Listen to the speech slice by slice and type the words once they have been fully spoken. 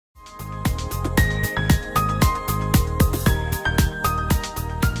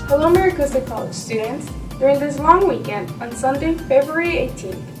Hello Maricosta College students. During this long weekend, on Sunday, February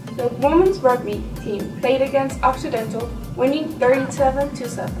 18th, the women's rugby team played against Occidental, winning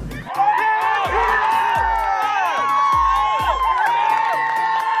 37-7.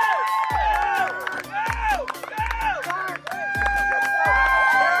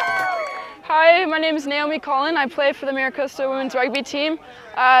 Hi, my name is Naomi Collin. I play for the Maricosta women's rugby team.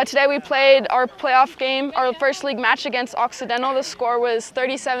 Today we played our playoff game, our first league match against Occidental. The score was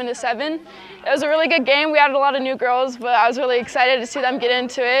 37-7. It was a really good game. We had a lot of new girls, but I was really excited to see them get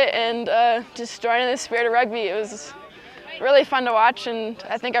into it and just join in the spirit of rugby. It was really fun to watch, and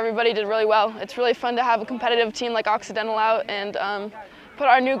I think everybody did really well. It's really fun to have a competitive team like Occidental out and put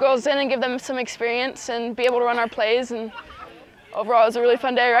our new girls in and give them some experience and be able to run our plays. And overall, it was a really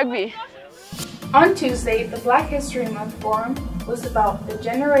fun day of rugby. On Tuesday, the Black History Month Forum was about the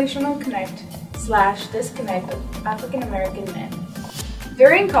generational connect/disconnect of African American men.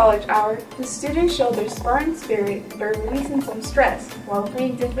 During college hour, the students showed their sparring spirit by releasing some stress while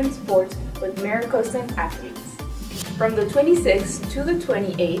playing different sports with Maricostan athletes. From the 26th to the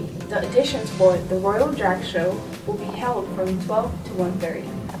 28th, the auditions for the Royal Drag Show will be held from 12 to 1:30.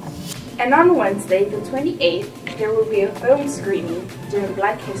 And on Wednesday, the 28th, there will be a film screening during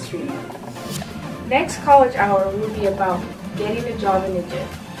Black History Month. Next college hour will be about getting a job and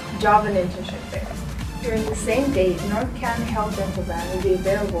internship fair. During the same day, North County Health Dental Van will be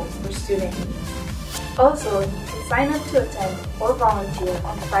available for student needs. Also, you can sign up to attend or volunteer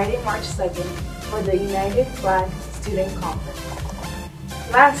on Friday, March 2nd for the United Flag Student Conference.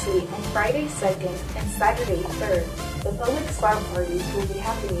 Lastly, on Friday 2nd and Saturday 3rd, the public swap parties will be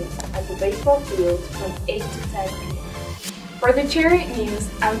happening at the baseball fields from 8 to 10 p.m. For the Chariot News,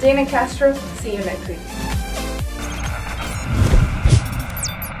 I'm Castro. See you next week.